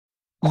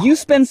You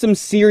spend some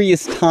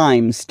serious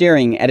time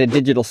staring at a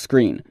digital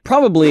screen,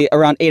 probably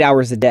around 8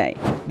 hours a day.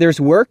 There's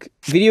work,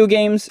 video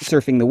games,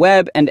 surfing the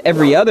web, and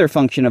every other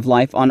function of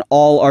life on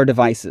all our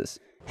devices.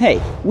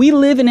 Hey, we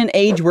live in an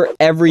age where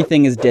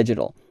everything is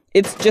digital.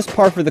 It's just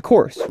par for the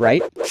course,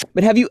 right?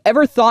 But have you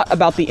ever thought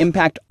about the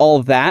impact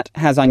all that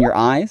has on your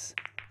eyes?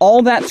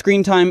 All that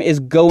screen time is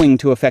going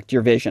to affect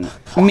your vision.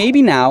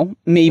 Maybe now,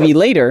 maybe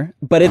later,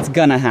 but it's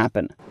gonna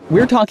happen.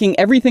 We're talking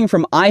everything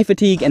from eye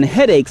fatigue and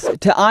headaches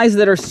to eyes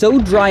that are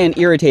so dry and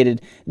irritated,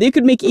 they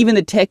could make even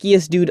the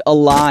techiest dude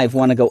alive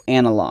want to go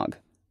analog.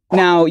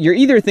 Now, you're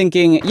either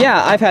thinking,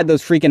 yeah, I've had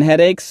those freaking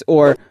headaches,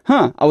 or,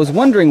 I was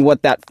wondering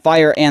what that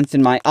fire ants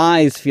in my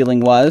eyes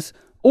feeling was,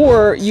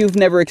 or you've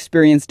never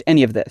experienced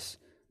any of this.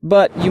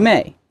 But you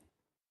may.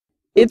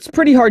 It's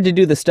pretty hard to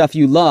do the stuff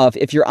you love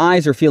if your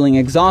eyes are feeling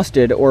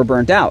exhausted or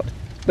burnt out.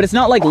 But it's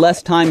not like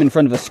less time in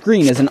front of a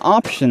screen is an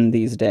option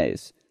these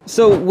days.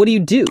 So what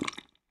do?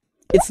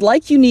 It's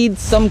like you need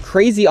some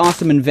crazy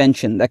awesome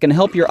invention that can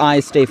help your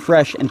eyes stay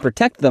fresh and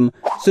protect them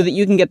so that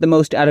you can get the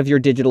most out of your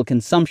digital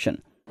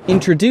consumption.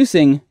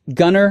 Introducing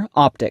Gunnar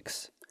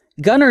Optiks.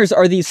 Gunnars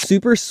are these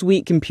super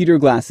sweet computer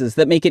glasses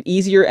that make it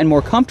easier and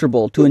more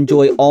comfortable to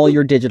enjoy all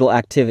your digital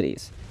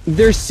activities.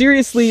 There's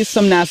seriously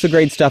some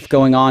NASA-grade stuff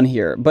going on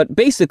here, but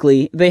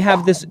basically, they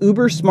have this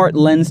uber-smart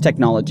lens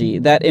technology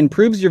that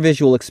improves your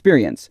visual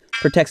experience,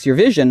 protects your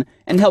vision,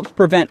 and helps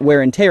prevent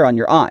wear and tear on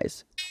your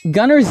eyes.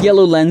 Gunnar's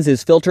yellow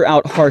lenses filter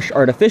out harsh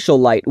artificial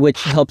light,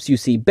 which helps you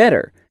see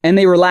better, and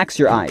they relax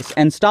your eyes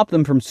and stop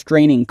them from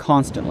straining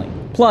constantly.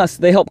 Plus,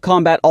 they help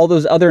combat all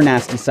those other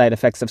nasty side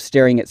effects of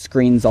staring at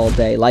screens all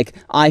day, like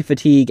eye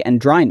fatigue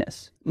and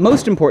dryness.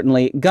 Most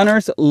importantly,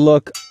 Gunnars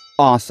look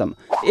awesome.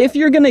 If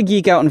you're gonna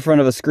geek out in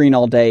front of a screen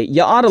all day,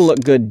 you ought to look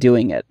good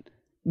doing it.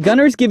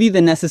 Gunnars give you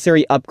the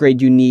necessary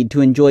upgrade you need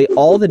to enjoy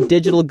all the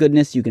digital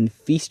goodness you can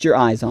feast your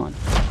eyes on.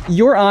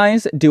 Your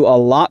eyes do a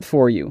lot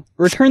for you.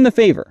 Return the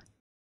favor.